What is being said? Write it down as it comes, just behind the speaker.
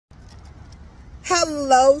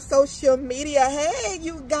Hello, social media. Hey,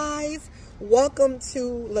 you guys. Welcome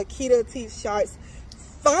to Lakitatsharpe's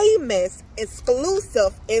famous,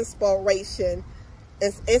 exclusive inspirational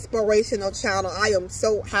channel. I am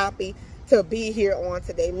so happy to be here on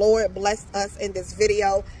today. Lord, bless us in this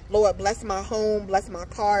video. Lord, bless my home, bless my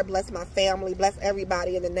car, bless my family, bless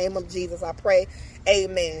everybody in the name of Jesus. I pray.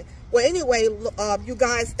 Amen. Well, anyway, you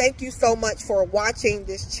guys, thank you so much for watching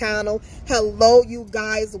this channel. Hello, you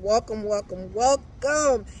guys. Welcome, welcome,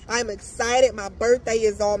 welcome. I'm excited. My birthday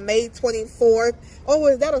is on May 24th. Oh,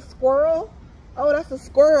 is that a squirrel? Oh, that's a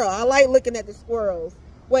squirrel. I like looking at the squirrels.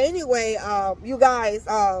 Well, anyway, you guys,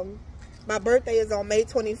 my birthday is on May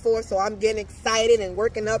 24th, so I'm getting excited and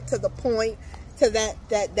working up to the point, to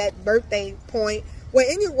that birthday point. Well,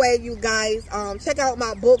 anyway, you guys, check out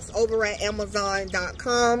my books over at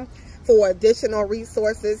Amazon.com for additional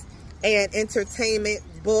resources and entertainment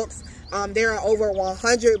books. There are over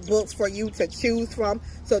 100 books for you to choose from.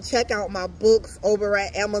 So check out my books over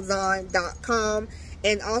at Amazon.com.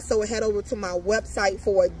 And also head over to my website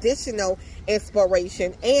for additional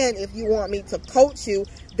inspiration. And if you want me to coach you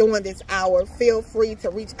during this hour, feel free to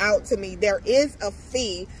reach out to me. There is a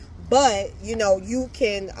fee, but you know, you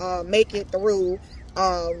can make it through.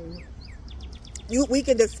 We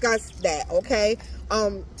can discuss that, okay?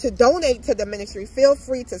 To donate to the ministry, feel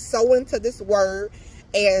free to sow into this word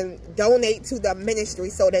and donate to the ministry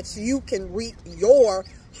so that you can reap your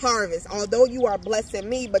harvest. Although you are blessing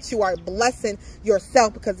me, but you are blessing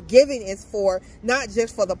yourself, because giving is for not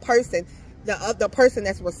just for the person, the person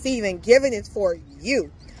that's receiving. Giving is for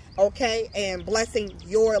you, okay? And blessing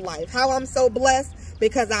your life. How I'm so blessed?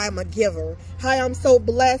 Because I'm a giver. How I'm so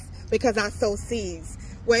blessed? Because I sow seeds.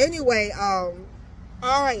 Well, anyway,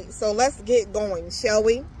 all right, so let's get going, shall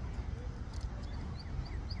we?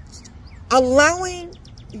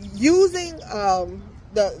 Using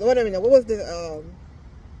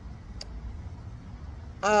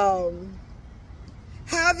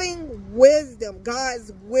having wisdom,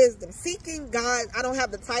 God's wisdom, seeking God. I don't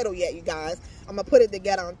have the title yet, you guys. I'm gonna put it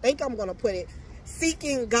together. I think I'm gonna put it,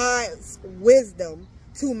 seeking God's wisdom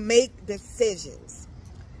to make decisions.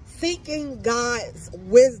 Seeking God's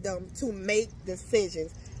wisdom to make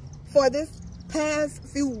decisions. For this past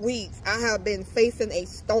few weeks, I have been facing a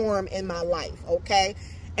storm in my life, okay?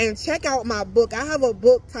 And check out my book. I have a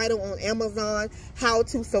book titled on Amazon, How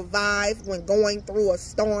to Survive When Going Through a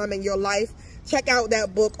Storm in Your Life. Check out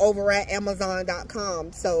that book over at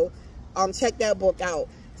Amazon.com. So check that book out.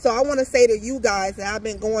 So I want to say to you guys that I've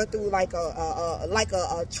been going through like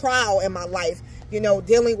a trial in my life, you know,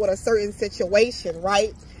 dealing with a certain situation,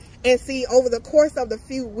 right? And see, over the course of the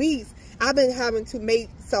few weeks, I've been having to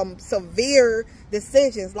make some severe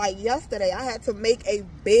decisions. Like yesterday, I had to make a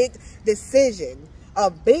big decision.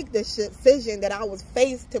 A big decision that I was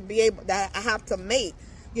faced that I have to make,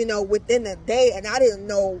 you know, within a day. And I didn't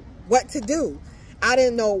know what to do. I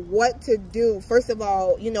didn't know what to do. First of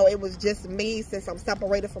all, you know, it was just me, since I'm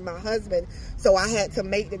separated from my husband. So I had to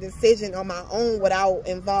make the decision on my own without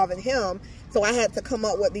involving him. So I had to come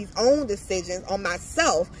up with these own decisions on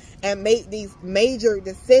myself and make these major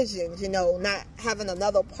decisions, you know, not having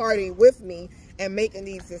another party with me and making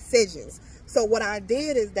these decisions. So what I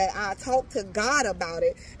did is that I talked to God about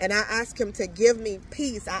it, and I asked him to give me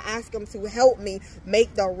peace. I asked him to help me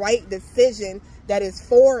make the right decision that is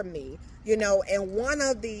for me. You know, and one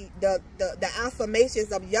of the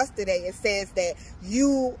affirmations of yesterday, it says that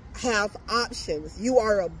you have options, you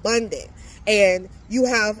are abundant, and you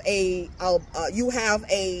have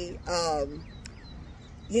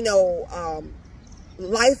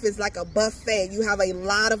life is like a buffet. You have a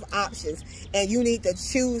lot of options, and you need to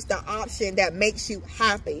choose the option that makes you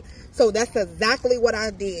happy. So that's exactly what I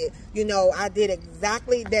did. You know, I did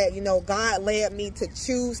exactly that. You know, God led me to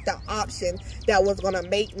choose the option that was going to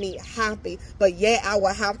make me happy. But yet I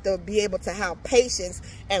will have to be able to have patience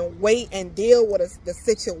and wait and deal with the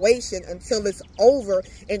situation until it's over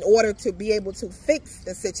in order to be able to fix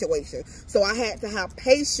the situation. So I had to have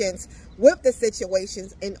patience with the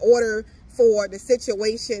situations in order for the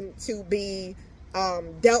situation to be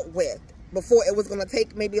dealt with. Before, it was going to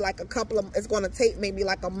take maybe like it's going to take maybe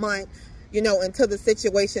like a month, you know, until the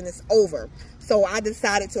situation is over. So I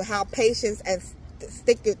decided to have patience and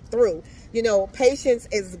stick it through. You know, patience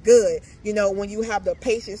is good, you know, when you have the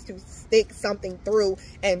patience to stick something through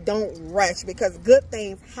and don't rush, because good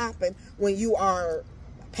things happen when you are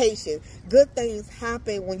patient. Good things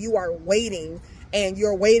happen when you are waiting, and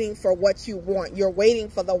you're waiting for what you want. You're waiting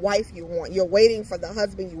for the wife you want. You're waiting for the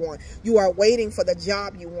husband you want. You are waiting for the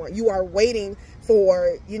job you want. You are waiting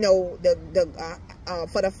for, you know,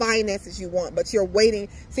 for the finances you want. But you're waiting.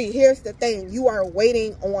 See, here's the thing. You are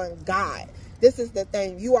waiting on God. This is the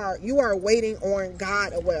thing. You are waiting on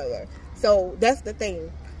God or whatever. So that's the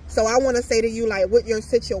thing. So I want to say to you, like, with your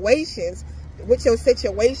situations,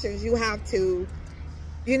 you have to,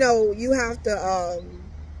 you know, you have to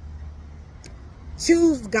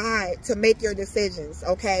choose God to make your decisions,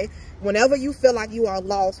 okay? Whenever you feel like you are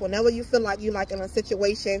lost, whenever you feel like you like in a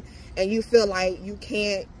situation and you feel like you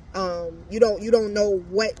can't, you don't know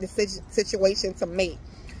what situation to make,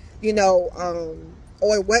 you know,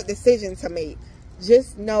 or what decision to make.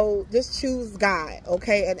 Just choose God,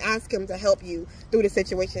 okay, and ask him to help you through the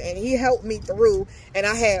situation. And he helped me through, and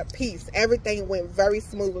I had peace. Everything went very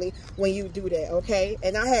smoothly when you do that, okay?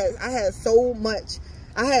 And I had so much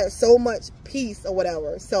peace or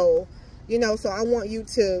whatever. So, you know, so I want you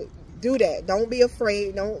to do that. Don't be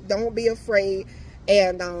afraid. Don't be afraid.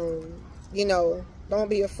 And you know, don't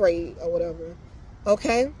be afraid or whatever.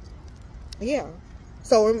 Okay? Yeah.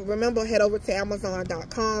 So remember, head over to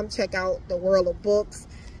Amazon.com, check out the world of books,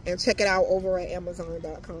 and check it out over at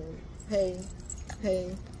Amazon.com. Hey,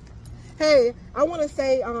 I want to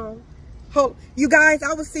say, hope you guys,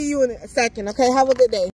 I will see you in a second. Okay, have a good day.